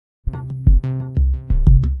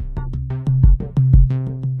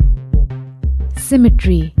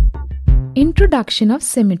Symmetry. Introduction of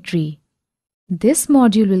Symmetry. This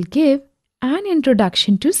module will give an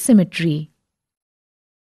introduction to symmetry.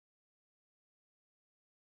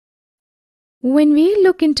 When we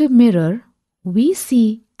look into mirror, we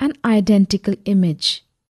see an identical image.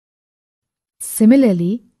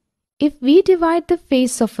 Similarly, if we divide the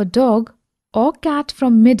face of a dog or cat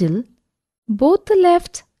from middle, both the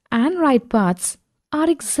left and right parts are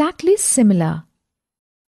exactly similar.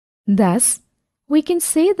 Thus, we can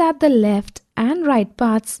say that the left and right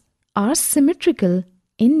parts are symmetrical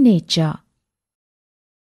in nature.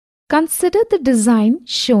 Consider the design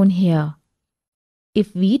shown here.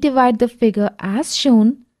 If we divide the figure as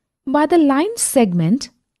shown by the line segment,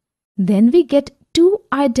 then we get two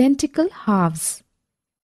identical halves.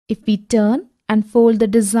 If we turn and fold the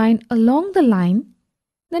design along the line,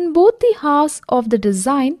 then both the halves of the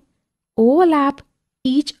design overlap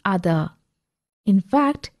each other. In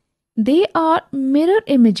fact, they are mirror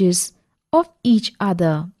images of each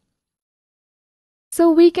other. So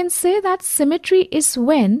we can say that symmetry is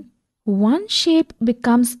when one shape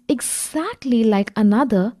becomes exactly like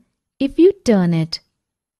another if you turn it.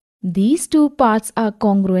 These two parts are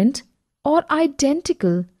congruent or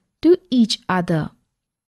identical to each other.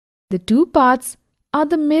 The two parts are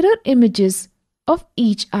the mirror images of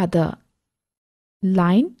each other.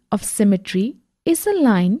 Line of symmetry is a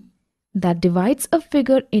line that divides a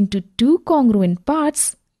figure into two congruent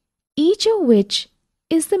parts, each of which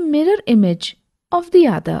is the mirror image of the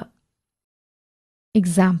other.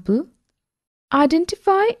 Example: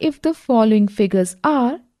 identify if the following figures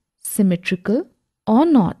are symmetrical or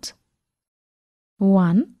not.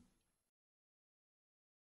 1,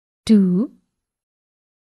 2,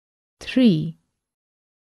 3.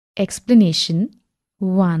 Explanation: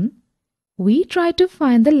 1. We try to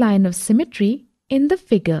find the line of symmetry in the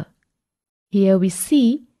figure. Here we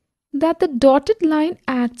see that the dotted line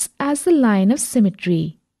acts as the line of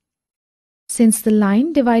symmetry. Since the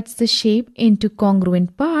line divides the shape into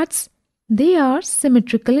congruent parts, they are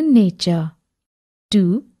symmetrical in nature.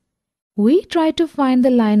 2. We try to find the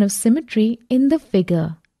line of symmetry in the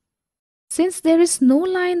figure. Since there is no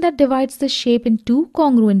line that divides the shape in two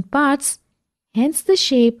congruent parts, hence the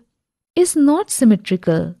shape is not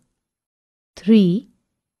symmetrical. 3.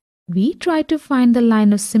 We try to find the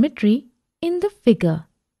line of symmetry in the figure.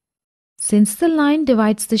 Since the line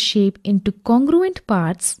divides the shape into congruent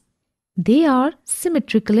parts, they are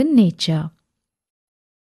symmetrical in nature.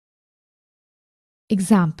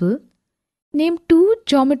 Example: name two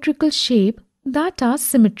geometrical shapes that are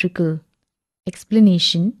symmetrical.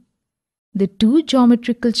 Explanation: the two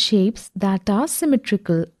geometrical shapes that are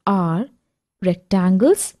symmetrical are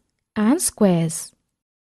rectangles and squares.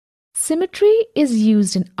 Symmetry is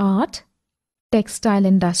used in art,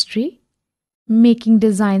 textile industry, making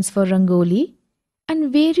designs for rangoli,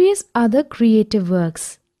 and various other creative works.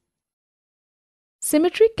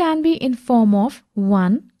 Symmetry can be in form of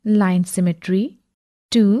 1. Line symmetry,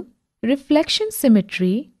 2. Reflection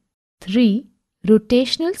symmetry, 3.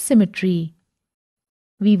 Rotational symmetry.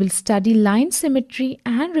 We will study line symmetry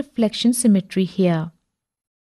and reflection symmetry here.